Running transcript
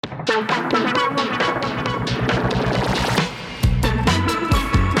Hello,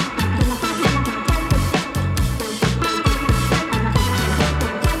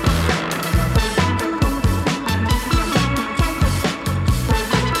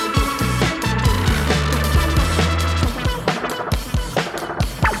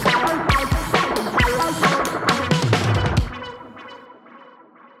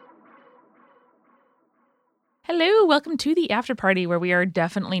 welcome to the after party where we are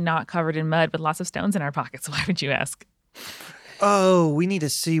definitely not covered in mud with lots of stones in our pockets. Why would you ask? Oh, we need to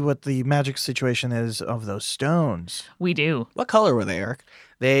see what the magic situation is of those stones. We do. What color were they, Eric?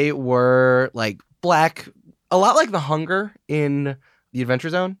 They were like black, a lot like the hunger in the Adventure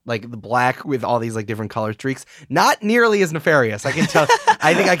Zone, like the black with all these like different color streaks. Not nearly as nefarious. I can tell.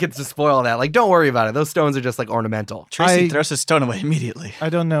 I think I could just spoil that. Like, don't worry about it. Those stones are just like ornamental. Tracy throws his stone away immediately. I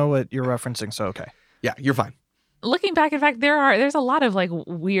don't know what you're referencing, so okay. Yeah, you're fine. Looking back, in fact, there's a lot of like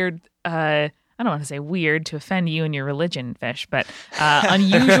weird, I don't want to say weird to offend you and your religion, Fish, but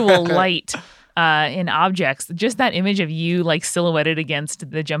unusual light in objects. Just that image of you like silhouetted against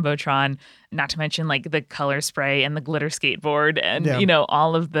the Jumbotron, not to mention like the color spray and the glitter skateboard and, you know,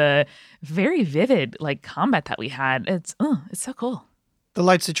 all of the very vivid like combat that we had. It's so cool. The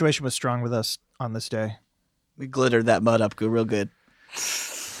light situation was strong with us on this day. We glittered that mud up real good.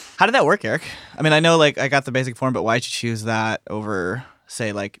 How did that work, Eric? I mean, I know like I got the basic form, but why'd you choose that over,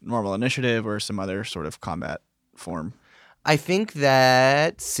 say, like normal initiative or some other sort of combat form? I think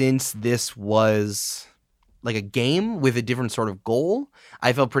that since this was like a game with a different sort of goal,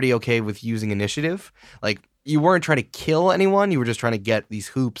 I felt pretty okay with using initiative. Like, you weren't trying to kill anyone. You were just trying to get these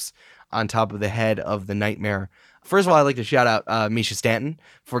hoops on top of the head of the nightmare. First of all, I'd like to shout out Misha Stanton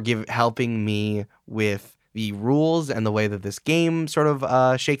for helping me with the rules and the way that this game sort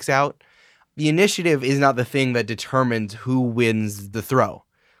of shakes out. The initiative is not the thing that determines who wins the throw.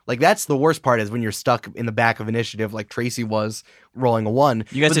 Like, that's the worst part, is when you're stuck in the back of initiative like Tracy was rolling a 1.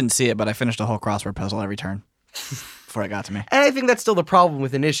 You guys didn't see it, but I finished a whole crossword puzzle every turn before it got to me. And I think that's still the problem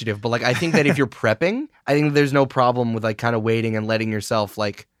with initiative. But like, I think that if you're prepping, I think there's no problem with like kind of waiting and letting yourself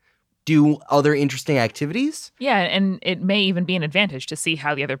like do other interesting activities. Yeah, and it may even be an advantage to see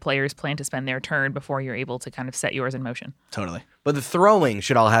how the other players plan to spend their turn before you're able to kind of set yours in motion. Totally. But the throwing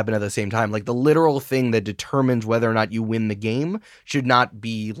should all happen at the same time. Like, the literal thing that determines whether or not you win the game should not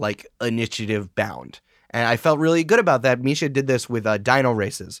be like initiative bound. And I felt really good about that. Misha did this with Dino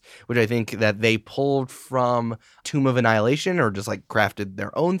Races, which I think that they pulled from Tomb of Annihilation, or just like crafted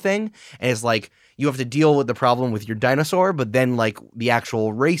their own thing. And it's like, you have to deal with the problem with your dinosaur, but then like the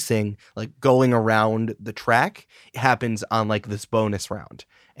actual racing, like going around the track, happens on like this bonus round.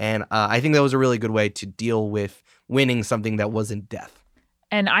 And I think that was a really good way to deal with winning something that wasn't death.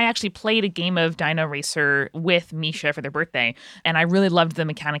 And I actually played a game of Dino Racer with Misha for their birthday. And I really loved the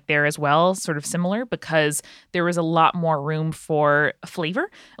mechanic there as well, sort of similar, because there was a lot more room for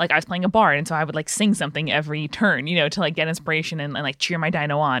flavor. Like, I was playing a bard, and so I would like sing something every turn, you know, to like get inspiration and like cheer my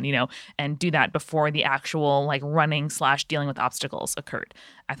dino on, you know, and do that before the actual like running / dealing with obstacles occurred.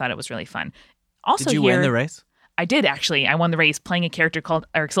 I thought it was really fun. Also, did you win the race? I did, actually. I won the race playing a character called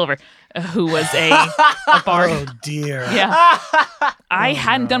Eric Silver, who was a bard. Oh, dear. Yeah. I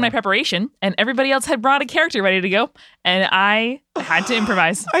hadn't done my preparation, and everybody else had brought a character ready to go, and I had to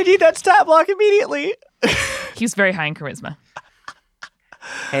improvise. I need that stat block immediately. He was very high in charisma.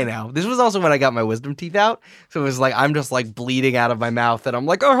 Hey, now, this was also when I got my wisdom teeth out, so it was like, I'm just like bleeding out of my mouth, and I'm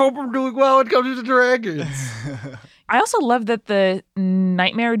like, I hope I'm doing well when it comes to dragons. I also love that the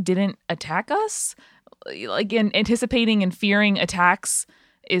nightmare didn't attack us. Like, in anticipating and fearing attacks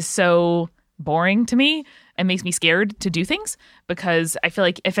is so boring to me and makes me scared to do things, because I feel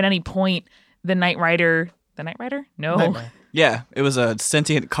like if at any point the Night Rider? No. Nightmare. Yeah, it was a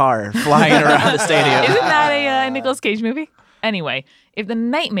sentient car flying around the stadium. Isn't that a Nicolas Cage movie? Anyway, if the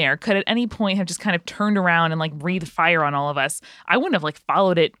nightmare could at any point have just kind of turned around and like breathed fire on all of us, I wouldn't have like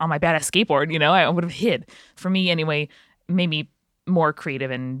followed it on my badass skateboard, you know? I would have hid. For me, anyway, made me more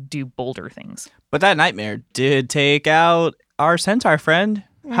creative and do bolder things. But that nightmare did take out our centaur friend.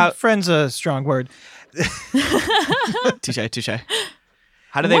 Friend's a strong word. Touche.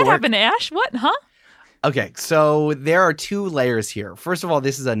 How do they What work? happened, Ash? What? Huh? Okay, so there are 2 layers here. First of all,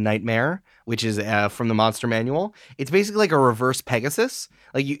 this is a nightmare, which is from the Monster Manual. It's basically like a reverse Pegasus.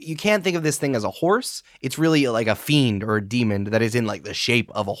 Like, you can't think of this thing as a horse. It's really like a fiend or a demon that is in like the shape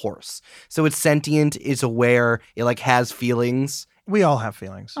of a horse. So it's sentient, it's aware, it like has feelings, We all have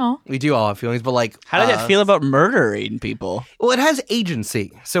feelings. Oh, We do all have feelings, but like, How did it feel about murdering people? well, it has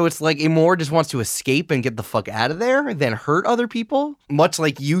agency. So it's like Amor just wants to escape and get the fuck out of there than hurt other people. Much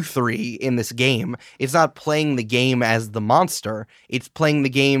like you three in this game, it's not playing the game as the monster. It's playing the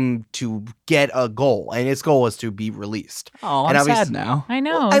game to get a goal, and its goal is to be released. Oh, And I'm obviously- sad now. I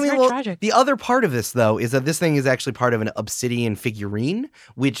know. It's very tragic. The other part of this, though, is that this thing is actually part of an obsidian figurine,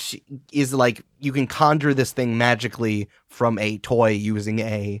 which is like you can conjure this thing magically from a toy using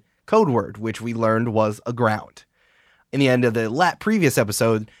a code word, which we learned was aground. In the end of the previous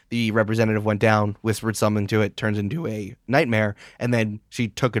episode, the representative went down, whispered something to it, turns into a nightmare, and then she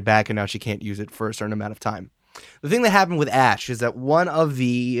took it back, and now she can't use it for a certain amount of time. The thing that happened with Ash is that one of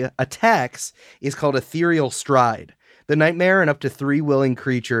the attacks is called Ethereal Stride. The nightmare and up to 3 willing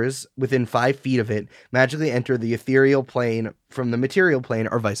creatures within 5 feet of it magically enter the ethereal plane from the material plane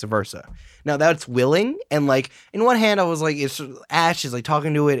or vice versa. Now that's willing, and like in one hand I was like, Ash is like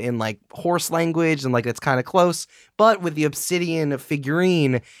talking to it in like horse language and like it's kind of close, but with the obsidian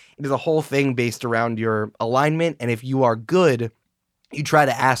figurine, it is a whole thing based around your alignment, and if you are good, you try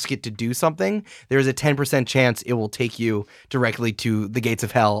to ask it to do something, there's a 10% chance it will take you directly to the gates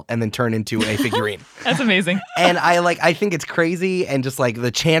of hell and then turn into a figurine. That's amazing. And I think it's crazy, and just like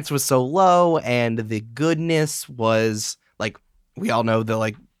the chance was so low, and the goodness was like, we all know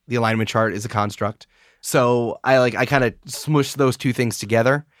the alignment chart is a construct. So I kind of smushed those two things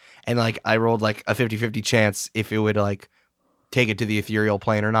together, and like I rolled like a 50-50 chance if it would like take it to the ethereal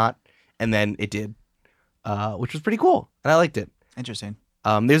plane or not, and then it did, which was pretty cool, and I liked it. Interesting.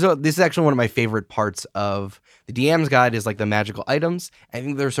 This is actually one of my favorite parts of the DM's guide is like the magical items. I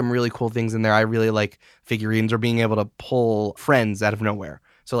think there's some really cool things in there. I really like figurines or being able to pull friends out of nowhere.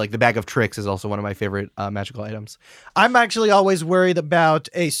 So like the bag of tricks is also one of my favorite magical items. I'm actually always worried about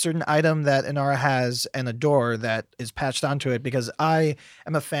a certain item that Inara has and a door that is patched onto it, because I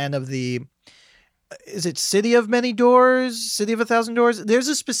am a fan of is it City of Many Doors? City of a Thousand Doors? There's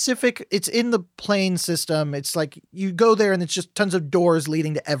a specific, it's in the plane system. It's like you go there and it's just tons of doors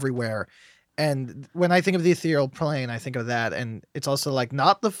leading to everywhere. And when I think of the ethereal plane, I think of that. And it's also like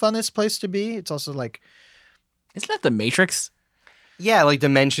not the funnest place to be. It's also like, Isn't that the Matrix? Yeah, like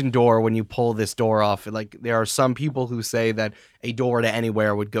Dimension Door, when you pull this door off, like there are some people who say that a door to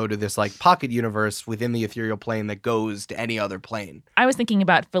anywhere would go to this like pocket universe within the ethereal plane that goes to any other plane. I was thinking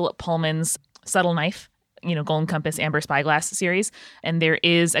about Philip Pullman's Subtle Knife, Golden Compass, Amber Spyglass series. And there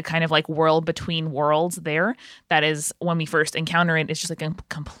is a kind of like world between worlds there that is, when we first encounter it, it's just like a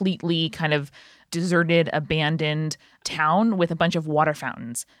completely kind of deserted, abandoned town with a bunch of water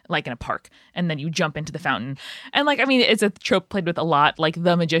fountains, like in a park. And then you jump into the fountain. And it's a trope played with a lot, like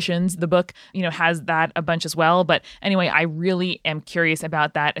The Magicians, the book, has that a bunch as well. But anyway, I really am curious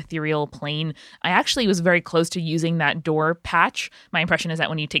about that ethereal plane. I actually was very close to using that door patch. My impression is that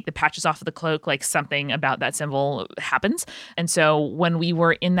when you take the patches off of the cloak, like something about that symbol happens. And so when we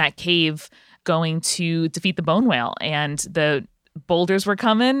were in that cave going to defeat the bone whale and the boulders were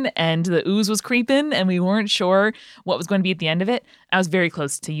coming and the ooze was creeping and we weren't sure what was going to be at the end of it, I was very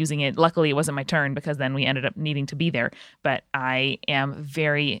close to using it. Luckily, it wasn't my turn because then we ended up needing to be there. But I am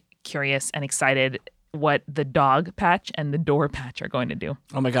very curious and excited what the dog patch and the door patch are going to do.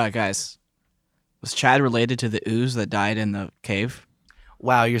 Oh my god, guys. Was Chad related to the ooze that died in the cave?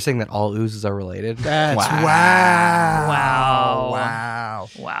 Wow, you're saying that all oozes are related? that's Wow. wow. Wow. Wow.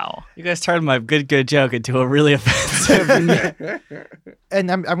 Wow. You guys turned my good joke into a really offensive.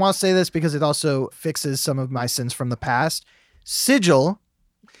 And I want to say this because it also fixes some of my sins from the past. Sigil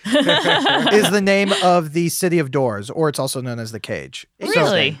is the name of the City of Doors, or it's also known as the Cage.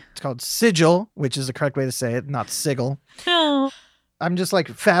 Really? It's called Sigil, which is the correct way to say it, not Sigil. Oh. I'm just like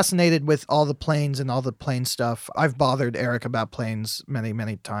fascinated with all the planes and all the plane stuff. I've bothered Eric about planes many,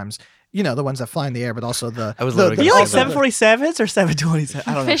 many times. The ones that fly in the air, but also the. I was the, literally Do gonna you like say that. 747s or 727s?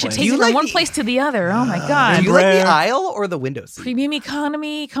 I don't know. Fish, it planes. takes you you from like one the- place to the other. Oh my God. Do you like Rare. the aisle or the window seat? Premium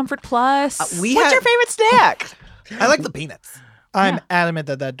economy, Comfort Plus. We What's had- your favorite snack? I like the peanuts. I'm Yeah. adamant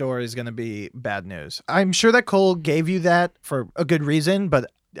that door is going to be bad news. I'm sure that Cole gave you that for a good reason,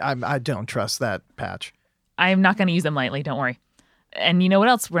 but I don't trust that patch. I'm not going to use them lightly. Don't worry. And you know what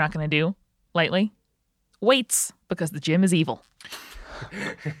else we're not going to do lightly? Weights, because the gym is evil.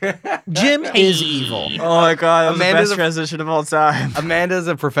 Jim is evil. Oh my god, that was Amanda's the a- best transition of all time. Amanda's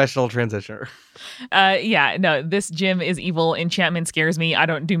a professional transitioner. Yeah, no, this gym is evil. Enchantment scares me. I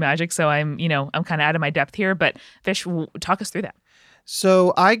don't do magic, so I'm kind of out of my depth here. But Fish, talk us through that.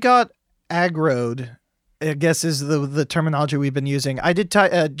 So I got aggroed, I guess is the terminology we've been using. I did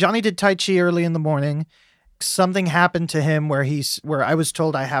Johnny did Tai Chi early in the morning. Something happened to him where I was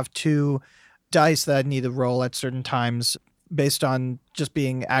told I have 2 dice that I need to roll at certain times. based on just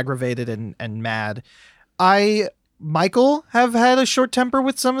being aggravated and mad. Michael have had a short temper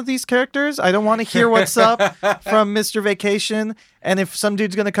with some of these characters. I don't want to hear what's up from Mr. Vacation. And if some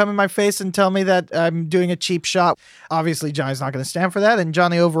dude's going to come in my face and tell me that I'm doing a cheap shot, obviously Johnny's not going to stand for that. And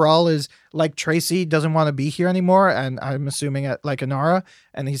Johnny overall is like Tracy, doesn't want to be here anymore. And I'm assuming like Inara,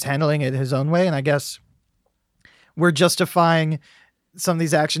 and he's handling it his own way. And I guess we're justifying some of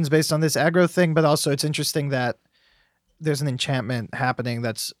these actions based on this aggro thing. But also it's interesting that there's an enchantment happening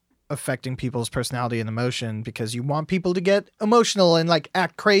that's affecting people's personality and emotion, because you want people to get emotional and like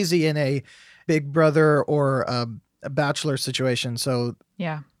act crazy in a Big Brother or a Bachelor situation. So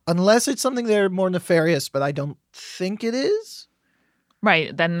Yeah. unless it's something they're more nefarious, but I don't think it is.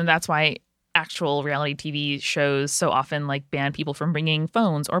 Right. Then that's why actual reality TV shows so often like ban people from bringing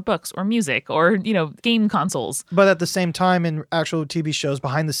phones or books or music or, game consoles. But at the same time, in actual TV shows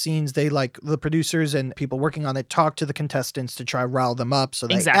behind the scenes, they like the producers and people working on it talk to the contestants to try rile them up so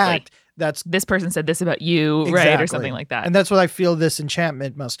they Exactly. act. That's This person said this about you, right? Exactly. Or something like that. And that's what I feel this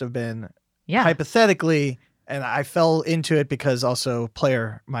enchantment must have been Yeah. hypothetically. And I fell into it because also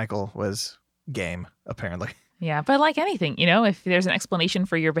player Michael was game, apparently. Yeah, but like anything, if there's an explanation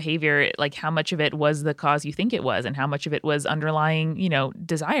for your behavior, like how much of it was the cause you think it was and how much of it was underlying,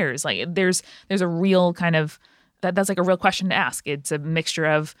 desires. Like there's a real kind of that's like a real question to ask. It's a mixture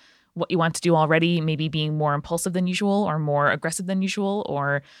of what you want to do already, maybe being more impulsive than usual or more aggressive than usual,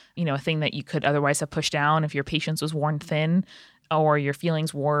 or, a thing that you could otherwise have pushed down if your patience was worn thin or your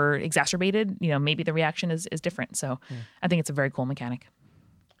feelings were exacerbated, maybe the reaction is different. So I think it's a very cool mechanic.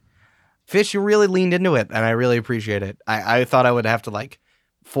 Fish, you really leaned into it, and I really appreciate it. I thought I would have to like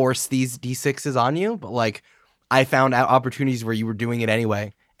force these D6s on you, but like I found out opportunities where you were doing it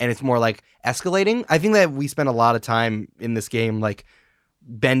anyway, and it's more like escalating. I think that we spend a lot of time in this game like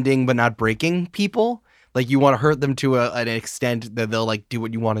bending but not breaking people. Like you want to hurt them to an extent that they'll like do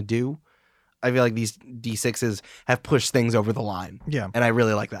what you want to do. I feel like these D6s have pushed things over the line. Yeah. And I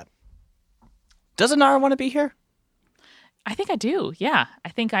really like that. Does Inara want to be here? I think I do. Yeah. I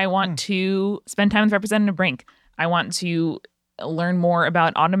think I want to spend time with Representative Brink. I want to learn more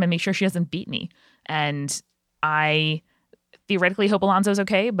about Autumn and make sure she doesn't beat me. And I theoretically hope Alonso's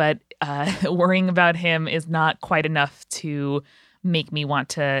okay, but worrying about him is not quite enough to make me want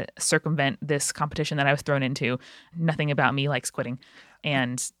to circumvent this competition that I was thrown into. Nothing about me likes quitting.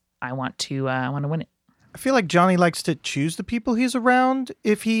 And I want to win it. I feel like Johnny likes to choose the people he's around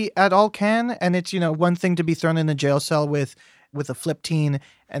if he at all can. And it's, one thing to be thrown in a jail cell with a flip teen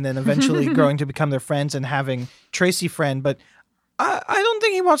and then eventually growing to become their friends and having Tracy friend. But I don't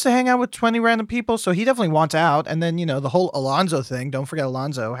think he wants to hang out with 20 random people. So he definitely wants out. And then, the whole Alonzo thing. Don't forget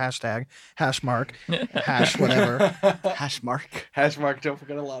Alonzo, hashtag, hash mark, hash whatever. Hash mark. Hash mark, don't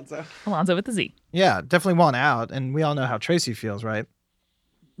forget Alonso. Alonzo with the Z. Yeah, definitely want out. And we all know how Tracy feels, right?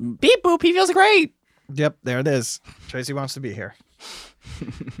 Beep boop. He feels great. Yep, there it is. Tracy wants to be here.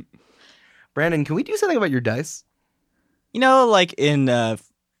 Brandon, can we do something about your dice? Like in, I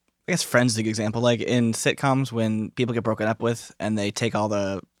guess Friends is a good example. Like in sitcoms when people get broken up with and they take all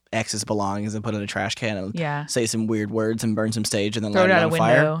the ex's belongings and put it in a trash can and Yeah. say some weird words and burn some stage and then Throw light it it out a on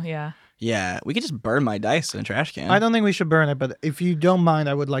fire. window. Yeah. Yeah, we could just burn my dice in a trash can. I don't think we should burn it, but if you don't mind,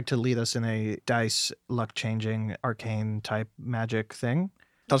 I would like to lead us in a dice luck changing arcane type magic thing.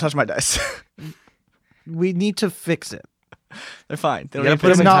 Don't touch my dice. We need to fix it. They're fine. They You don't gotta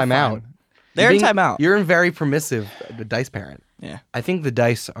need put them fixing. in not timeout. fine. They're in timeout. You're in very permissive, the dice parent. Yeah. I think the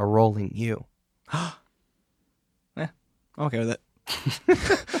dice are rolling you. I'm okay with it.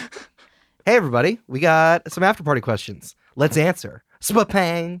 Hey, everybody. We got some after party questions. Let's answer.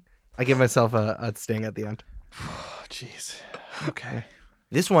 Spapang. I give myself a sting at the end. Oh, jeez. Okay.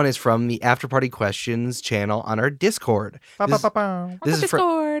 This one is from the After Party Questions channel on our Discord. This is for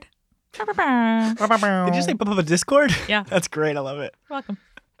Discord. Did you say pop up a Discord? Yeah. That's great. I love it. Welcome.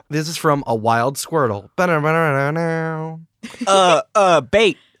 this is from a wild squirtle.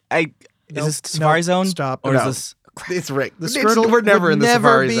 Bait. Is Nope, this Safari nope, Zone? stop. Or No. is this? It's Rick. The Squirtle We're never would in the never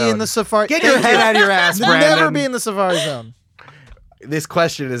Safari be Zone. in the Safari. Get your Thank head you. out of your ass, Would Brandon. never be in the Safari Zone. This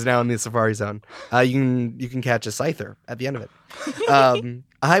question is now in the Safari Zone. You can catch a Scyther at the end of it.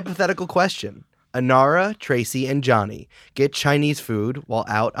 A hypothetical question. Inara, Tracy, and Johnny get Chinese food while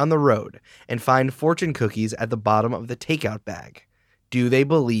out on the road and find fortune cookies at the bottom of the takeout bag. Do they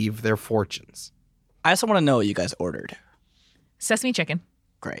believe their fortunes? I also want to know what you guys ordered. Sesame chicken.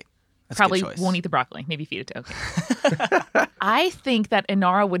 Great. That's a Probably good choice. won't eat the broccoli. Maybe feed it to Oki. I think that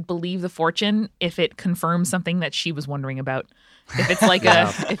Inara would believe the fortune if it confirms something that she was wondering about. If it's like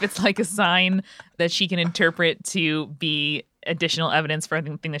if it's like a sign that she can interpret to be additional evidence for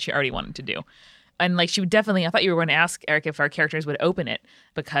anything that she already wanted to do. And like she would definitely, I thought you were going to ask Eric if our characters would open it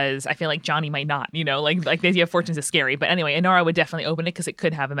because I feel like Johnny might not, like the idea of fortunes is scary. But anyway, Inara would definitely open it because it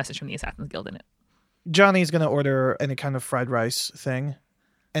could have a message from the Assassin's Guild in it. Johnny's going to order any kind of fried rice thing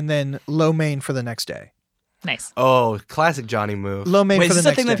and then lo mein for the next day. Nice. Oh, classic Johnny move. Lo mein Wait, for is the this a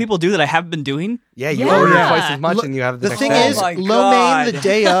next thing day. that people do that I haven't been doing? Yeah, you Yeah. order twice as much Lo- and you have the The next thing day. is, Oh my lo mein the God.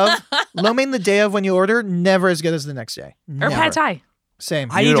 day of, lo mein the day of when you order, never as good as the next day. Or Never. pad thai. Same.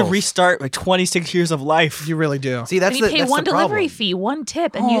 I need to Noodles. restart my 26 years of life. You really do. See, that's And you the pay that's one the delivery problem. fee, one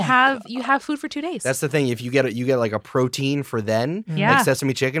tip, and you have food for 2 days. That's the thing. If you get like a protein for then, Yeah. like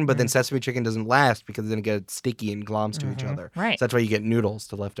sesame chicken, but then sesame chicken doesn't last because then it gets sticky and gloms to each other. Right. So that's why you get noodles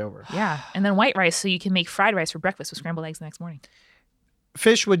to left over. Yeah. And then white rice so you can make fried rice for breakfast with scrambled eggs the next morning.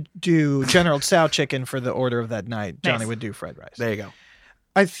 Fish would do General Tso chicken for the order of that night. Johnny Nice. would do fried rice. There you go.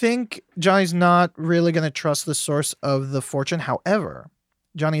 I think Johnny's not really going to trust the source of the fortune. However,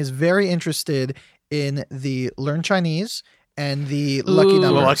 Johnny is very interested in the Learn Chinese and the Lucky Ooh.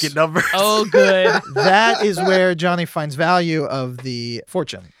 Numbers. Lucky numbers. Oh, good. That is where Johnny finds value of the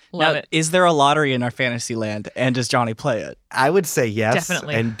fortune. Love Now, it. Is there a lottery in our fantasy land, and does Johnny play it? I would say yes.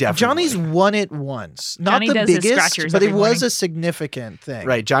 Definitely. And definitely. Johnny's won it once. Not Johnny the does his biggest, scratchers but it every was morning. a significant thing.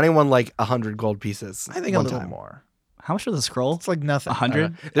 Right. Johnny won like 100 gold pieces. I think a one little time. more. How much was the scroll? It's like nothing.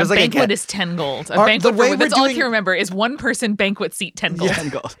 100? There's a like banquet a is 10 gold. A Our- banquet the way for, that's we're all I doing- can remember is one person banquet seat 10 gold. 10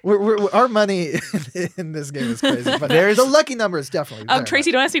 gold. Our money in this game is crazy. But There's- the lucky number is definitely there.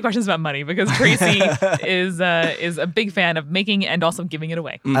 Tracy, don't ask me questions about money because Tracy is a big fan of making and also giving it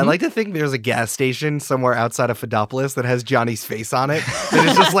away. I like to think there's a gas station somewhere outside of Fidopolis that has Johnny's face on it. And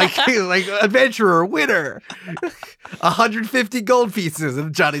it's just like adventurer, winner, 150 gold pieces,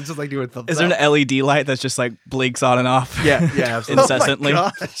 and Johnny's just like doing thumbs Is there up. an LED light that's just like blinks on and off? Yeah, absolutely. Incessantly. Oh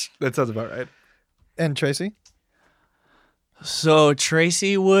my gosh. That sounds about right. And Tracy? So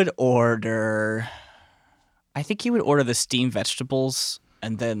Tracy would order. I think he would order the steamed vegetables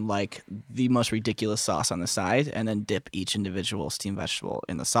and then like the most ridiculous sauce on the side, and then dip each individual steamed vegetable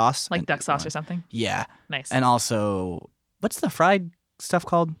in the sauce, Like and- duck sauce or something. Yeah, Nice. and also what's the fried stuff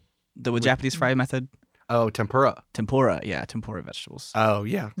called? The Japanese fry method? Oh, tempura. Tempura. Yeah, tempura vegetables. Oh,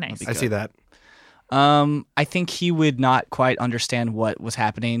 yeah. Nice. I see that. I think he would not quite understand what was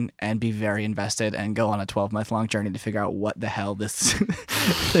happening and be very invested and go on a 12-month-long journey to figure out what the hell this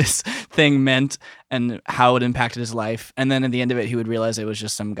this thing meant and how it impacted his life. And then at the end of it, he would realize it was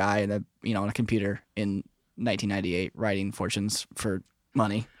just some guy in on a computer in 1998 writing fortunes for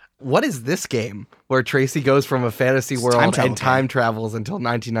money. What is this game where Tracy goes from a fantasy It's world time travel and time travels until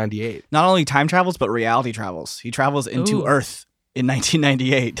 1998? Not only time travels, but reality travels. He travels into Ooh. Earth in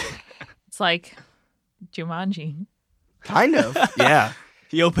 1998. It's like Jumanji. Kind of. Yeah.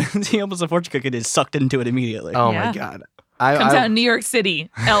 He opens the fortune cookie and is sucked into it immediately. Oh, Yeah. my God. Comes out in New York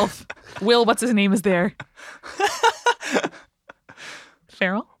City. Elf. Will, what's his name, is there.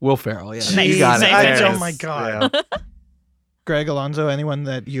 Farrell? Will Ferrell, yeah. Nice. You got it. Nice. There it Oh is. my God. Yeah. Greg, Alonzo, anyone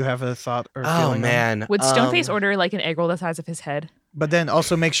that you have a thought or Oh, feeling on? man. Would Stoneface order like an egg roll the size of his head? But then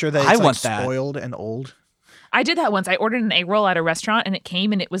also make sure that I it's like want that. spoiled and old. I did that once. I ordered an egg roll at a restaurant and it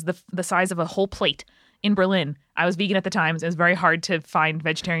came and it was the size of a whole plate in Berlin. I was vegan at the time. So it was very hard to find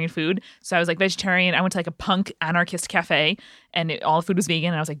vegetarian food. So I was like vegetarian. I went to like a punk anarchist cafe and all the food was vegan.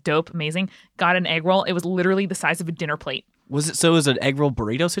 And I was like, dope, amazing. Got an egg roll. It was literally the size of a dinner plate. Was it an egg roll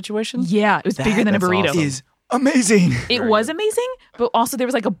burrito situation? Yeah, it was bigger than a that's burrito. awesome. Is amazing. It was amazing, but also there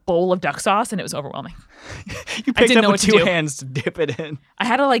was like a bowl of duck sauce and it was overwhelming. You I picked didn't up know with what to two do. hands to dip it in. I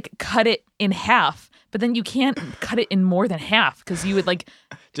had to like cut it in half, but then you can't cut it in more than half because you would like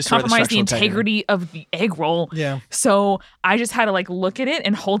Destroy the compromise the structural integrity of the egg roll. Yeah. So I just had to like look at it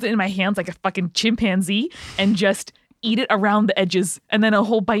and hold it in my hands like a fucking chimpanzee and just eat it around the edges and then a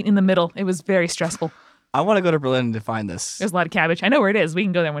whole bite in the middle. It was very stressful. I want to go to Berlin to find this. There's a lot of cabbage. I know where it is. We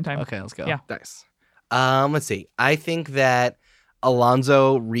can go there one time. Okay, let's go. Yeah. Nice. Let's see. I think that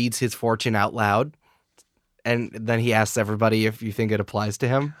Alonzo reads his fortune out loud, and then he asks everybody if you think it applies to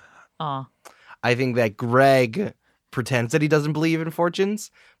him. Aw. I think that Greg pretends that he doesn't believe in fortunes,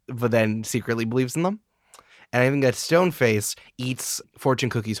 but then secretly believes in them. And I think that Stoneface eats fortune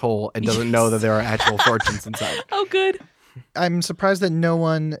cookies whole and doesn't know that there are actual fortunes inside. Oh, good. I'm surprised that no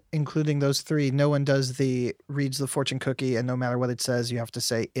one, including those three, no one reads the fortune cookie, and no matter what it says, you have to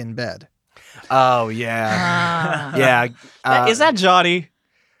say in bed. Oh, yeah. Ah. Yeah. Is that Johnny?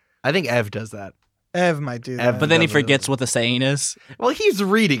 I think Ev does that. Ev might do Ev, that. But then he Definitely. forgets what the saying is. Well, he's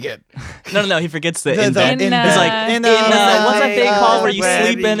reading it. No, he forgets the, The- in the bed. in, He's like, uh, in, what's that thing called where you bed,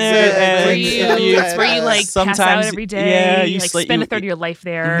 sleep in it? Where And you like pass out sometimes- every day. yeah, you you like sleep- spend you- a third of your life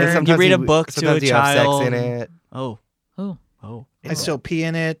And there. Mhm. sometimes You read a he- book to sometimes a you have child. sex in it. Oh, Oh, oh. I still pee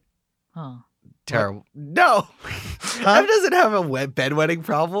in it. oh. Terrible. No. Ev doesn't have a bedwetting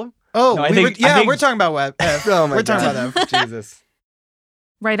problem. Oh, No, I we think- were, I think- we're talking about web. Oh my we're talking God. about that. Jesus.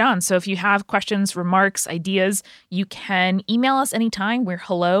 Right on. So if you have questions, remarks, ideas, you can email us anytime. We're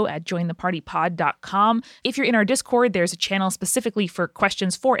hello@jointhepartypod.com. If you're in our Discord, there's a channel specifically for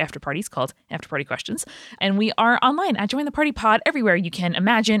questions for after parties called After Party Questions. And we are online at Join the Party Pod everywhere you can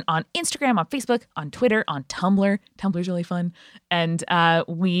imagine, on Instagram, on Facebook, on Twitter, on Tumblr. Tumblr's really fun. And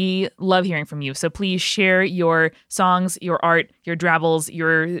we love hearing from you. So please share your songs, your art, your drabbles,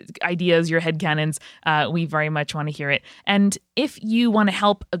 your ideas, your headcanons. We very much want to hear it. And if you want to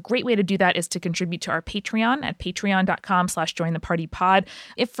help, a great way to do that is to contribute to our Patreon at patreon.com/jointhepartypod.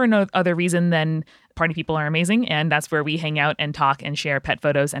 If for no other reason than party people are amazing, and that's where we hang out and talk and share pet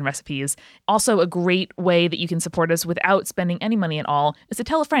photos and recipes. Also, a great way that you can support us without spending any money at all is to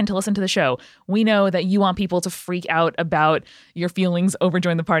tell a friend to listen to the show. We know that you want people to freak out about your feelings over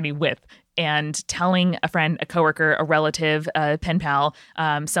Join the Party with. And telling a friend, a coworker, a relative, a pen pal,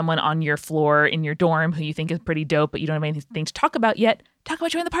 someone on your floor in your dorm who you think is pretty dope, but you don't have anything to talk about yet, talk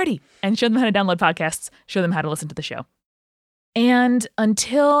about Join the Party and show them how to download podcasts, show them how to listen to the show. And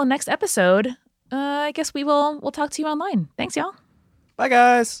until next episode, I guess we'll talk to you online. Thanks, y'all. Bye,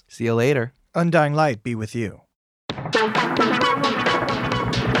 guys. See you later. Undying light be with you.